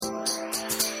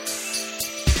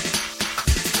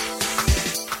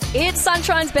It's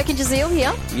Sunshine's Becky Jazeel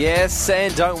here. Yes,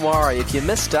 and don't worry, if you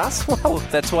missed us, well,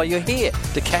 that's why you're here,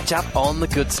 to catch up on the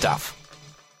good stuff.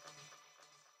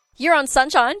 You're on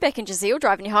Sunshine, Beck and Jazeel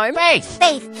driving you home.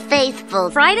 Faithful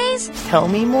Fridays? Tell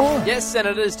me more. Yes, and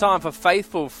it is time for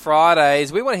Faithful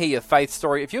Fridays. We want to hear your faith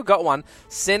story. If you've got one,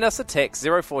 send us a text,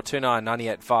 0429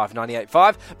 985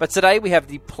 985. But today we have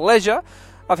the pleasure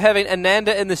of having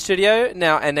Ananda in the studio.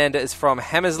 Now, Ananda is from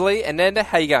Hammersley. Ananda,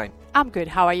 how you going? I'm good.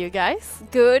 How are you guys?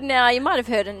 Good. Now, you might have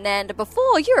heard Ananda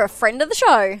before. You're a friend of the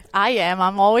show. I am.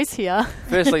 I'm always here.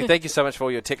 Firstly, thank you so much for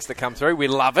all your texts that come through. We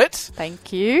love it.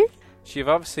 Thank you. You've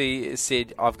obviously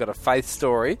said, I've got a faith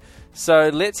story.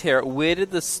 So let's hear it. Where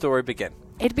did this story begin?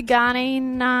 It began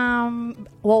in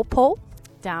Walpole,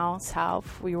 down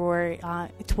south. We were.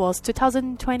 It was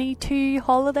 2022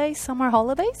 holidays, summer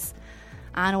holidays,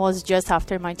 and it was just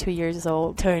after my 2 years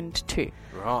old turned 2.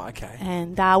 Right, okay.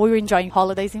 And we were enjoying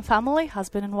holidays in family,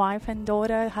 husband and wife and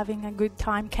daughter, having a good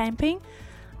time camping.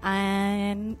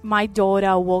 And my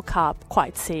daughter woke up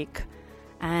quite sick.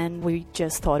 And we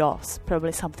just thought, it's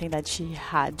probably something that she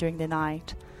had during the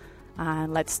night.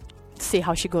 And let's see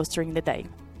how she goes during the day.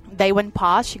 Day went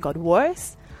past, she got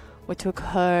worse. We took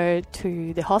her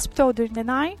to the hospital during the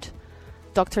night.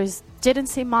 Doctors didn't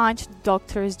see much.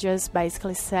 Doctors just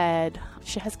basically said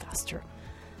she has gastro.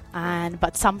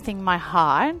 But something in my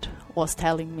heart was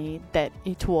telling me that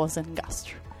it wasn't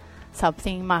gastro.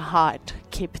 Something in my heart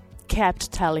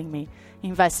kept telling me,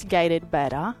 investigate it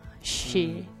better.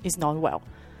 She is not well.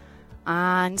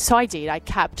 And so I did. I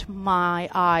kept my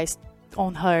eyes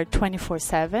on her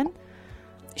 24/7.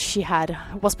 She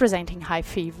was presenting high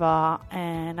fever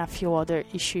and a few other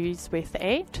issues with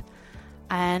it.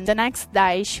 And the next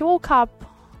day she woke up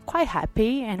quite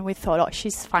happy and we thought,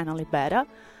 she's finally better.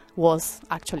 Was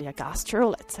actually a gastro,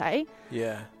 let's say.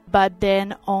 Yeah. But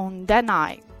then on that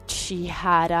night she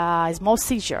had a small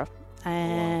seizure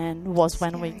and was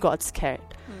when we got scared.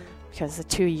 Because at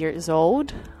 2 years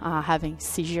old, having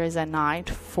seizures at night,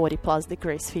 40 plus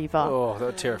degrees fever. Oh, that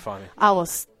would terrify me. I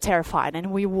was terrified, and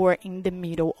we were in the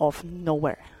middle of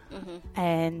nowhere.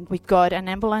 And we got an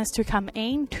ambulance to come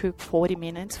in. Took 40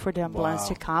 minutes for the ambulance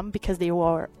to come because they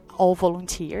were all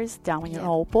volunteers down in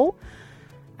Walpole.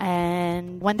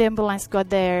 And when the ambulance got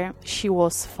there, she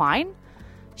was fine.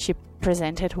 She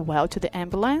presented well to the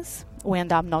ambulance. We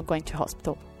ended up not going to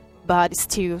hospital. But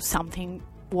still something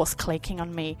was clicking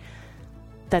on me.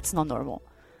 That's not normal.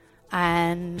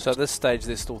 And so at this stage,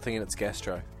 they're still thinking it's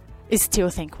gastro? I still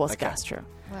think it was gastro.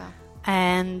 Wow.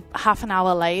 And half an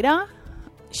hour later,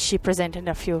 she presented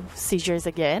a few seizures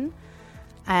again.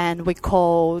 And we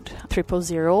called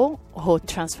 000, who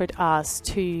transferred us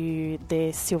to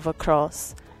the Silver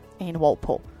Cross in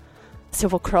Walpole.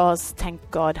 Silver Cross, thank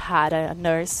God, had a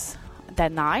nurse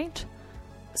that night.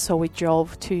 So we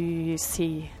drove to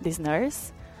see this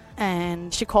nurse.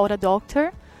 And she called a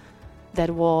doctor that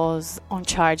was on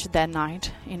charge that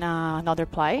night in another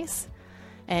place.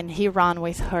 And he ran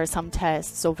with her some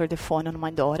tests over the phone on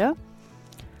my daughter.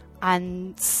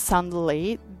 And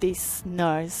suddenly this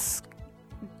nurse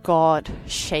got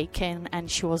shaken and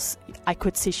I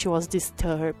could see she was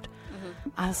disturbed.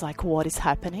 I was like, what is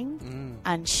happening?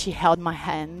 And she held my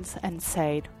hands and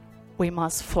said, we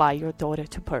must fly your daughter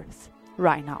to Perth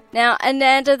right now. Now,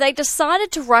 Ananda, they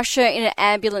decided to rush her in an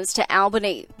ambulance to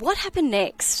Albany. What happened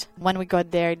next? When we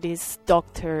got there, this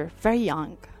doctor, very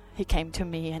young, he came to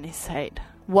me and he said,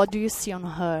 what do you see on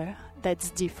her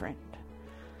that's different?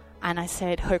 And I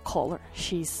said, her color,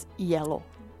 she's yellow.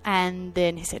 And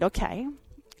then he said, okay,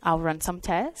 I'll run some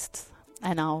tests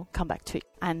and I'll come back to you.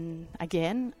 And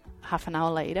again, half an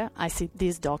hour later, I see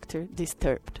this doctor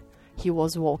disturbed. He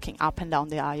was walking up and down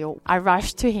the aisle. I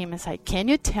rushed to him and said, can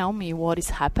you tell me what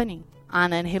is happening?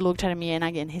 And then he looked at me and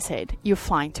again he said, you're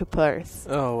flying to Perth.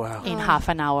 Oh, wow. In half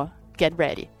an hour. Get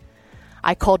ready.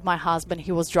 I called my husband.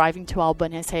 He was driving to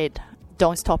Albany. I said,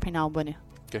 don't stop in Albany.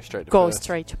 Go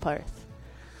straight to Perth.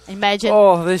 Imagine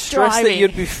the stress that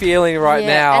you'd be feeling right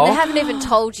now. And they haven't even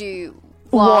told you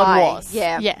what why. was.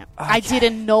 Yeah. Okay. I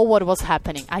didn't know what was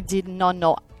happening. I did not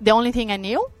know. The only thing I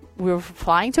knew, we were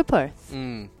flying to Perth.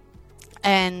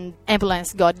 And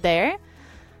ambulance got there.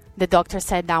 The doctor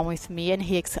sat down with me and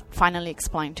he finally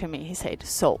explained to me. He said,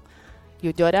 so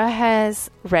your daughter has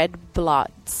red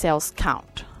blood cells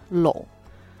count low.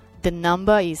 The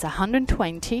number is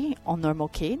 120 on normal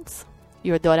kids.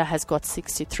 Your daughter has got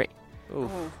 63.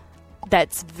 Oof.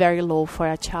 That's very low for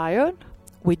a child.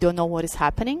 We don't know what is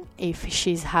happening, if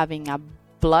she's having a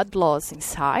blood loss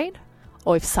inside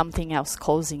or if something else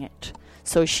causing it.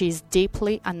 So she's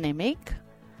deeply anemic.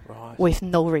 Right. With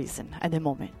no reason at the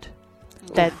moment.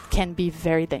 That can be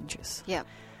very dangerous. Yeah.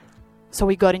 So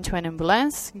we got into an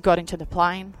ambulance, got into the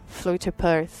plane, flew to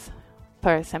Perth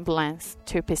ambulance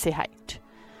to PCH.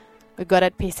 We got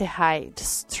at PCH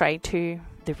straight to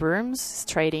the rooms,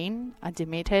 straight in,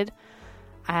 admitted,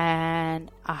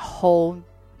 and a whole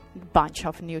bunch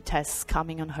of new tests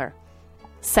coming on her.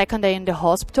 Second day in the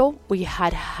hospital, we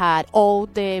had all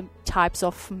the types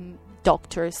of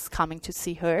doctors coming to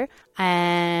see her.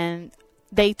 And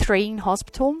day 3 in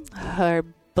hospital, her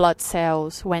blood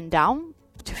cells went down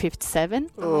to 57.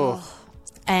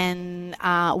 And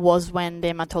was when the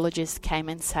hematologist came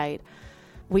and said,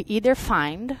 we either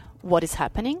find what is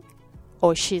happening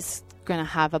or she's going to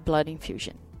have a blood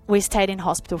infusion. We stayed in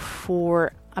hospital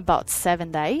for about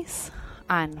 7 days,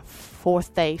 and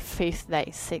 4th day, 5th day,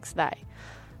 6th day,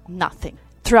 nothing.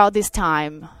 Throughout this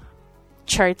time,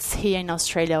 churches here in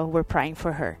Australia were praying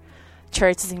for her.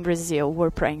 Churches in Brazil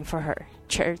were praying for her.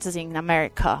 Churches in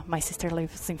America, my sister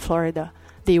lives in Florida,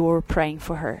 they were praying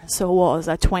for her. So it was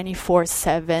a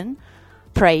 24/7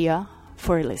 prayer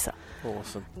for Elisa.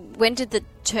 Awesome. When did the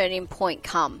turning point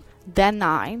come? That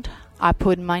night, I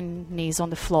put my knees on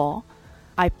the floor.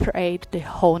 I prayed the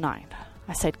whole night.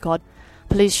 I said, God,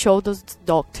 please show those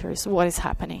doctors what is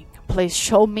happening. Please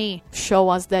show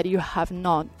us that you have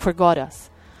not forgot us.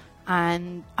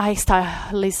 And I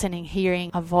started listening,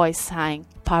 hearing a voice saying,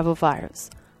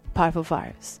 parvovirus,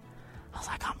 parvovirus. I was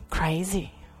like, I'm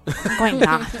crazy. I'm going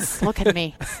nuts. Look at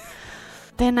me.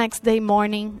 The next day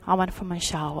morning, I went for my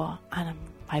shower, and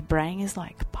my brain is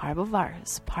like,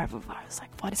 parvovirus, parvovirus.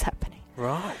 Like, what is happening?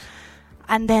 Right.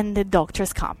 And then the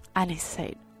doctors come, and he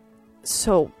said,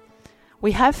 so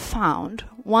we have found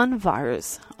one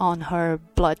virus on her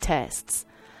blood tests,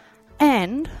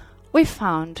 and we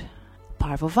found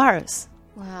parvovirus.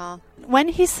 Wow. When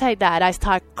he said that, I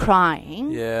started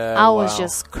crying. Yeah, I was wow.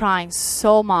 just crying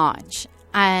so much.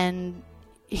 And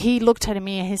he looked at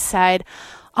me and he said,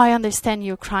 I understand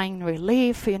you're crying in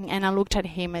relief. And I looked at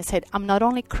him and said, I'm not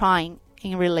only crying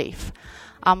in relief.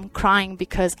 I'm crying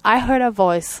because I heard a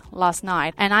voice last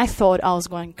night and I thought I was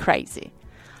going crazy.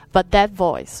 But that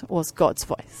voice was God's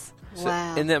voice. So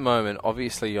Wow. in that moment,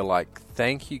 obviously you're like,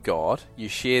 thank you, God, you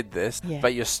shared this, Yeah.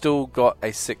 but you still got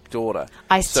a sick daughter.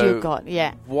 I So still got,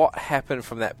 yeah. What happened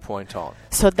from that point on?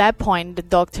 So at that point, the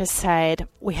doctor said,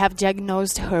 we have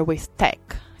diagnosed her with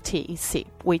TEC,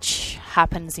 which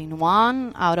happens in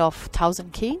 1 out of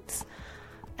 1,000 kids.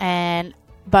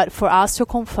 But for us to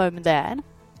confirm that,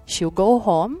 she'll go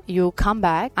home, you'll come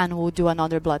back, and we'll do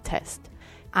another blood test.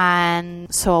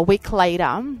 And so a week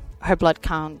later, her blood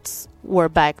counts were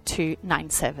back to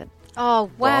 9.7. Oh,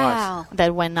 wow.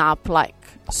 That went up like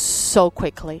so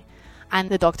quickly. And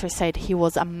the doctor said he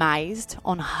was amazed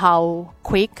on how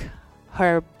quick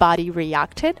her body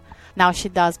reacted. Now she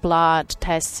does blood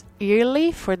tests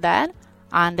yearly for that,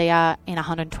 and they are in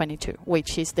 122,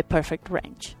 which is the perfect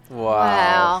range.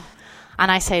 Wow.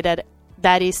 And I say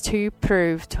that is to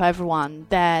prove to everyone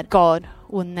that God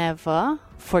will never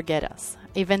forget us.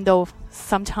 Even though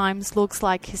sometimes looks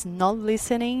like he's not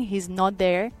listening, he's not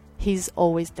there, he's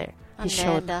always there. He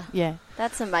showed, Amanda. yeah.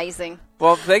 That's amazing.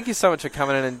 Well, thank you so much for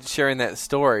coming in and sharing that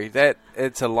story.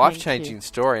 It's a life-changing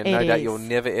story, and It no doubt is. you'll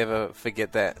never, ever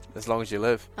forget that as long as you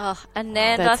live. Oh,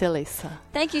 Ananda, That's Elisa.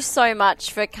 thank you so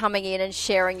much for coming in and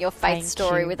sharing your faith Thank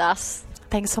story you. with us.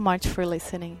 Thanks so much for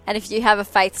listening. And if you have a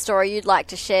faith story you'd like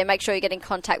to share, make sure you get in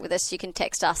contact with us. You can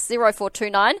text us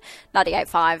 0429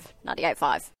 985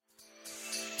 985.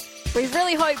 We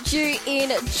really hoped you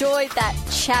enjoyed that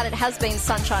chat. It has been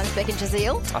Sunshine's Beck and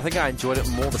Jazeel. I think I enjoyed it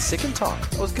more the second time.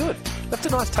 It was good. Left a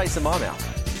nice taste in my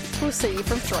mouth. We'll see you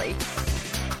from 3.